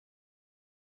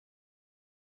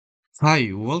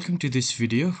Hi, welcome to this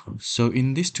video. So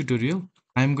in this tutorial,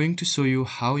 I'm going to show you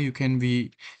how you can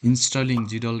be installing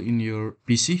Gdal in your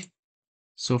PC.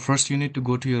 So first you need to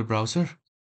go to your browser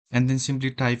and then simply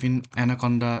type in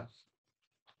Anaconda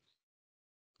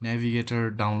navigator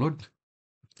download.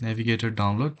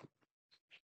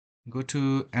 Go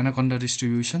to Anaconda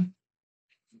distribution.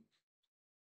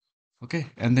 Okay,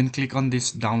 and then click on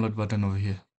this download button over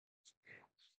here.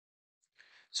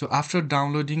 So after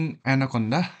downloading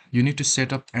Anaconda, you need to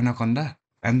set up Anaconda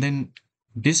and then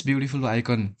this beautiful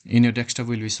icon in your desktop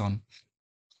will be shown.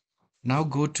 Now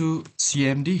go to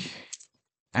CMD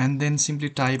and then simply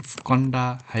type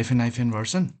conda hyphen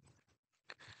version,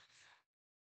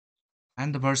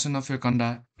 and the version of your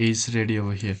conda is ready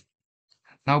over here.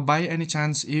 Now by any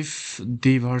chance if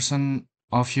the version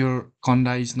of your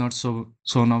conda is not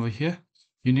shown over here,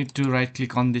 you need to right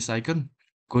click on this icon,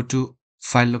 go to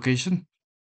file location,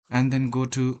 and then go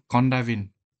to conda win,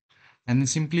 and then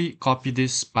simply copy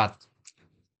this path.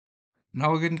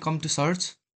 Now again come to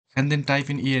search and then type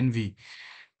in env,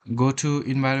 go to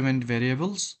environment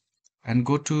variables and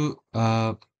go to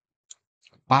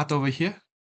path over here.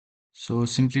 So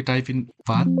simply type in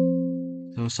path.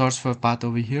 So search for path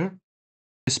over here.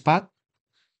 This path,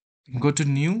 go to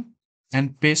new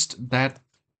and paste that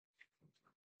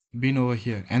bin over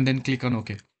here and then click on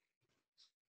OK.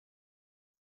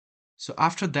 So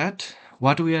after that,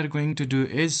 what we are going to do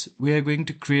is we are going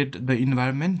to create the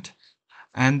environment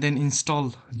and then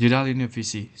install Gdal in your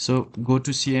PC. So go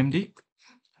to CMD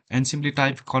and simply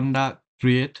type conda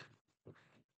create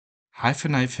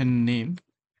hyphen name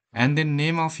and then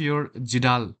name of your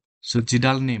Gdal. So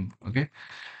Gdal name, okay?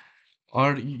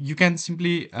 Or you can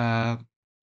simply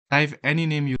type any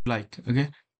name you like, okay?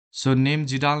 So name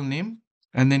Gdal name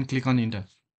and then click on enter.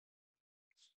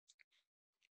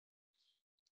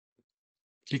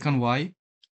 Click on Y.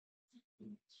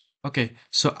 Okay,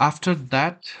 so after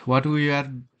that, what we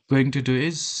are going to do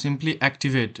is simply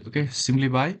activate, okay? Simply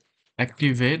by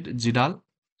activate Gdal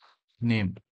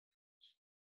name.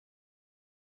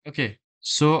 Okay,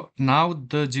 so now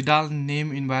the Gdal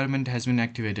name environment has been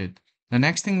activated. The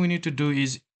next thing we need to do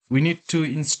is we need to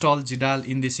install Gdal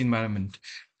in this environment.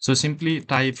 So simply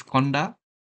type conda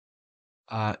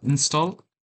install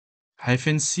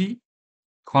 -c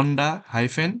conda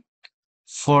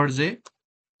 -4j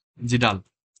Gdal.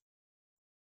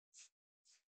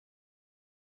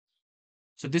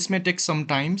 So this may take some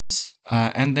times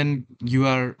and then you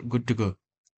are good to go.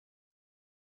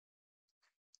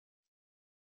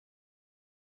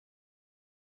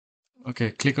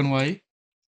 Okay, click on Y.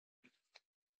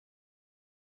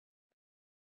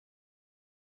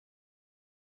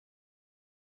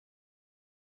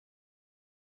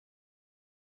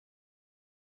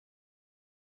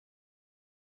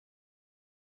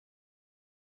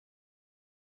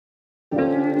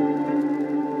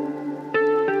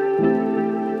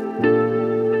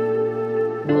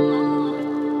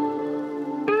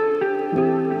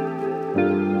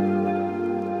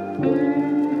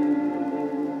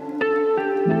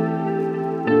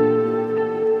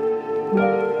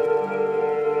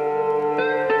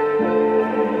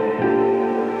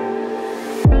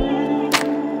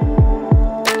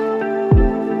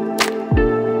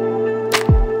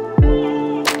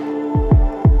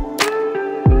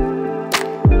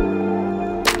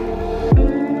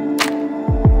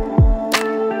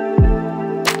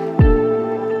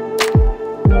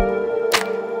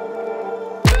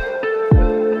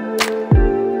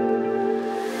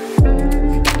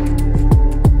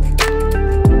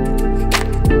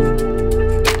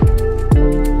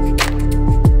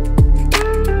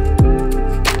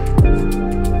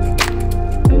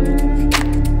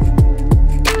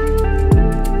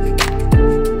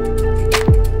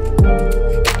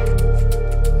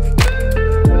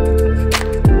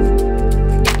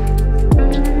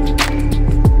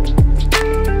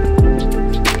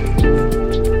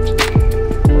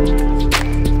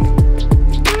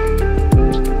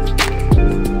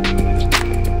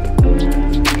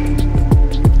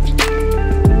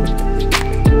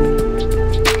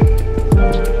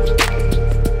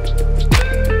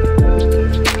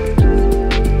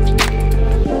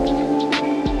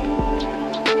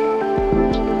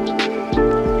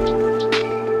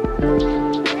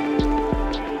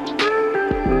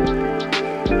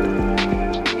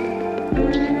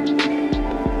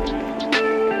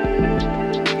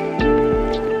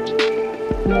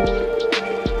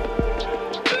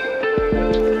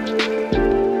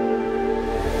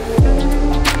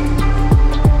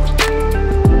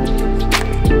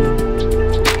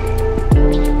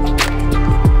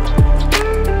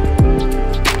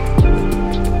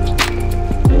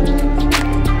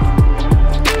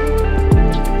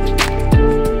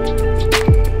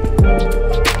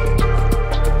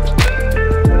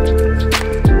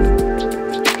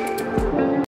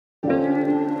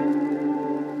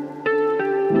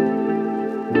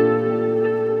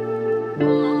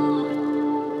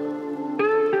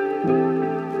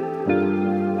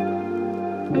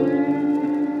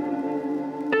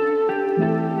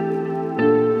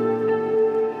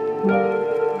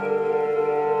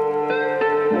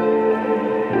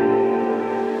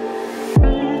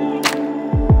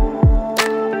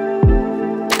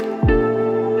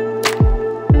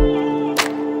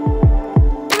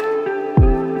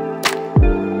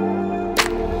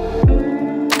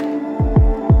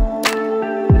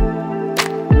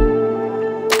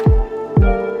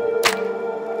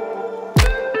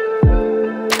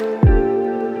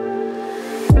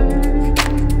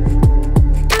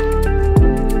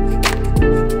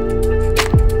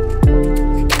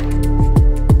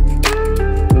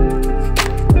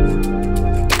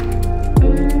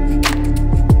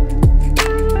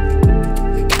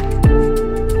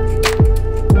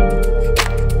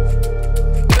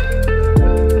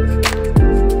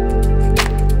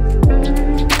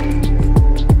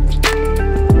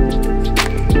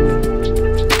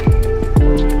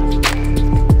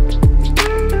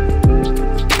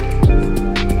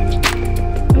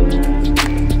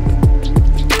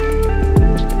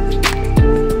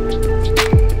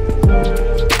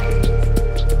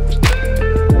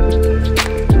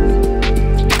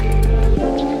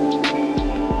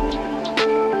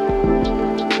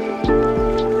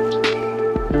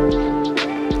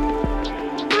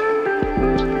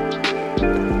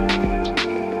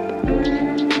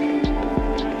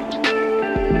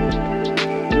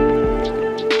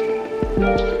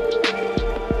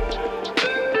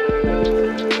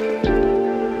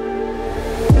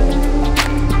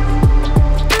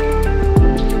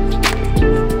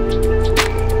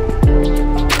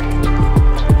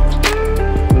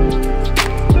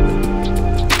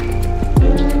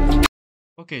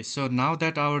 Okay, so now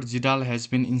that our Gdal has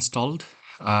been installed,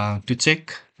 to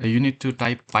check, you need to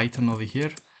type Python over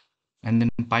here, and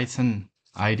then Python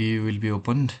IDE will be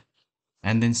opened,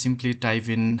 and then simply type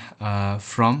in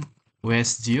from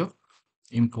OSGeo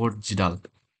import Gdal.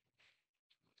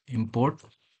 Import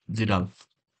Gdal.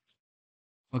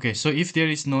 Okay, so if there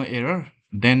is no error,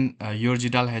 then your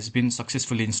Gdal has been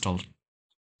successfully installed.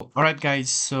 Alright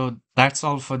guys, so that's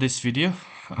all for this video.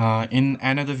 In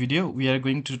another video, we are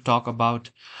going to talk about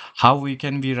how we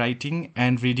can be writing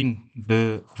and reading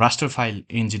the raster file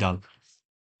in Gdal.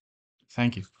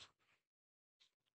 Thank you.